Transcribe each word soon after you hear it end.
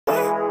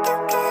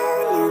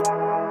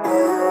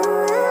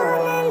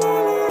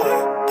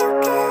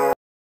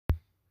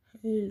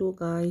Hello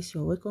guys,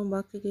 you're welcome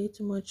back again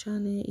to my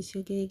channel. It's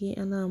your girl again,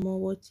 Anna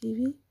More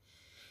TV.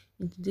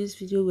 In today's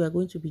video we are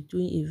going to be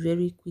doing a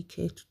very quick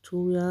hair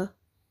tutorial,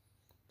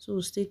 so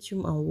stay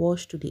tuned and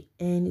watch to the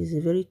end. It's a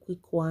very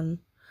quick one.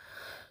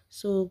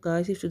 So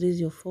guys, if today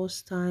is your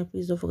first time,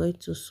 please don't forget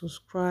to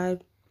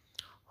subscribe,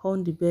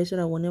 on the bell so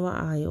that whenever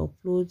I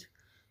upload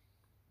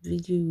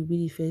video you will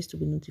be the first to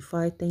be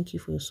notified. Thank you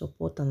for your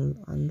support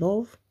and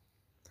love.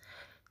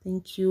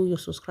 Thank you. Your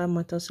subscribe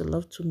matters a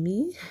lot to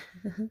me.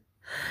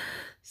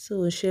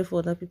 So share for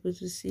other people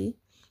to see.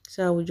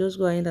 So I will just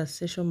go ahead and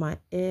section my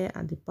hair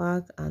at the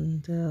back,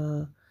 and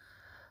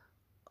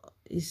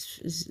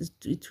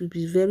it will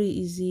be very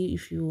easy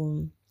if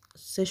you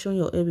section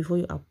your hair before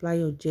you apply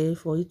your gel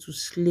for it to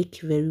slick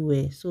very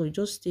well. So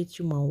just stay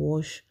tuned and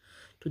watch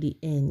to the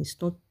end.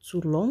 It's not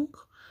too long.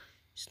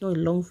 It's not a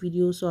long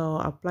video. So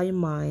I'll apply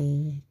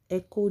my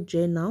echo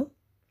gel now.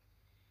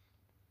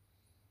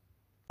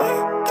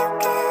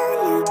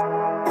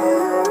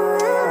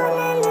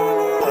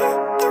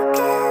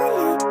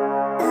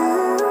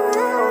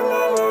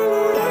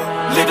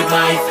 Living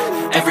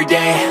life, every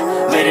day,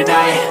 late at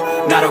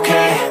night, not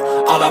okay.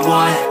 All I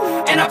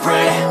want, and I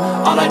pray,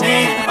 all I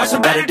need are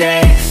some better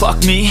days.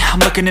 Fuck me, I'm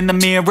looking in the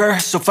mirror,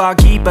 so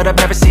foggy, but I've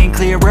never seen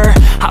clearer.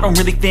 I don't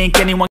really think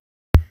anyone.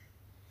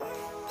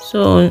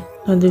 So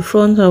at the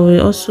front I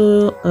will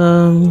also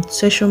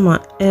section my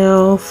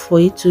hair for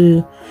it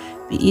to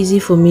be easy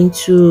for me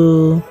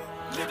to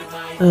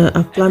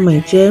apply my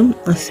gel.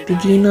 As a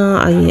beginner,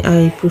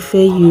 I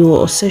prefer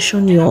you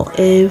section your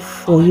hair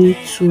for you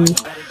to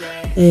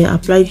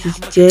apply the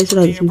gel so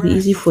that it will be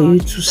easy for you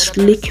to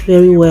slick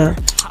very well.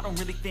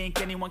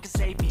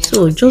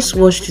 So just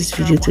watch this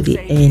video to the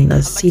end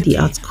and see the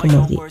outcome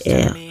of the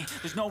hair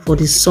for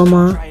the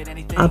summer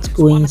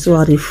outgoing. So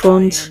at the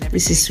front,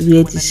 this is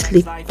where the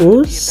slick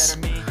goes.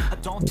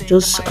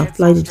 Just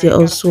apply the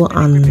gel also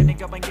and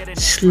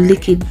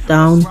slick it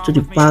down to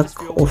the back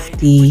of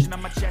the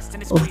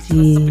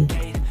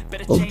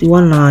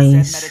one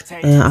I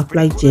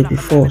applied gel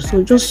before.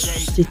 So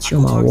just stay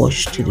tuned and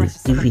watch to the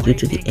video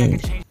to the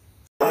end.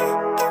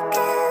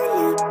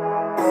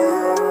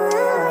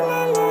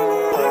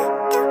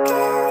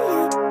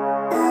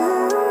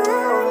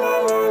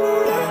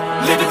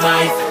 Living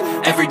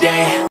life, every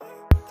day.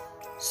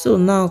 So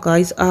now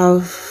guys,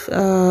 I'm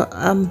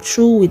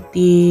through with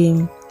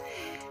the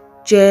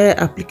gel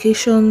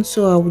application.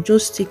 So I will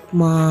just take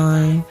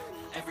my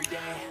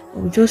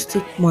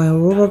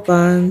rubber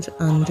band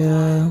and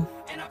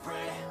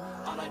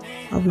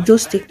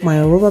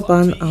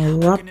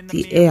wrap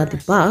the hair at the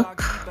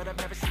back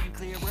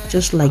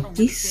just like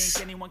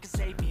this.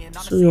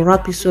 So you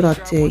wrap it so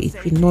that it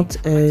will not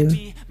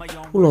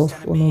pull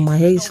off. Oh no, my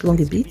hair is long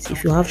a bit.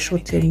 If you have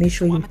short hair, make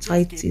sure you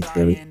tight it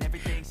very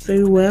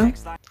well.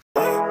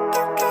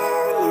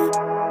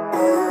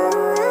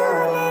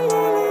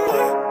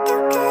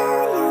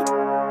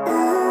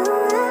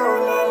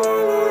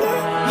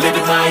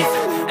 Living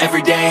life,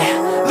 every day,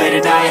 late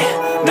at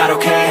night, not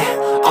okay.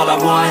 All I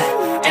want,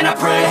 and I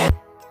pray.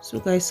 So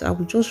guys, I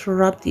will just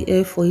wrap the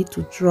hair for it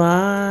to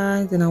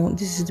dry. Then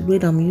this is the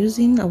braid I'm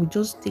using. I will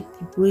just take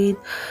the braid.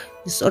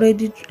 It's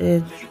already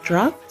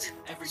dragged,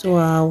 so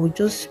I will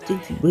just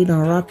take the braid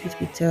and wrap it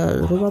with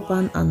a rubber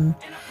band and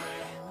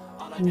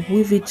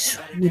weave it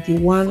with the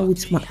one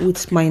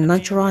with my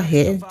natural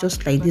hair,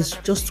 just like this.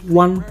 Just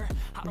one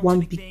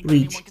big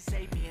braid.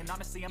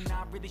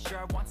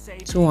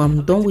 So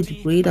I'm done with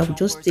the braid. I will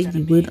just take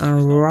the braid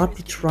and wrap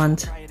it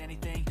around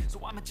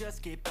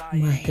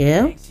my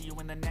hair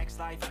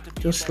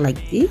just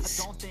like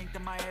this.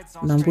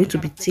 And I'm going to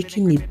be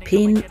taking a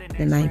pin,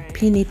 then I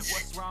pin it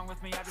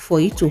for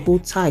it to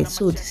hold tight.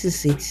 So this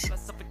is it.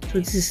 So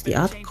this is the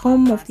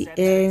outcome of the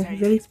hair,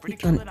 very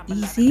quick and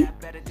easy.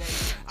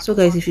 So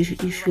guys, if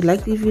you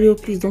like this video,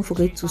 please don't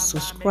forget to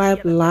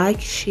subscribe, like,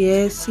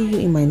 share. See you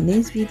in my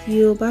next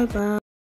video. Bye bye.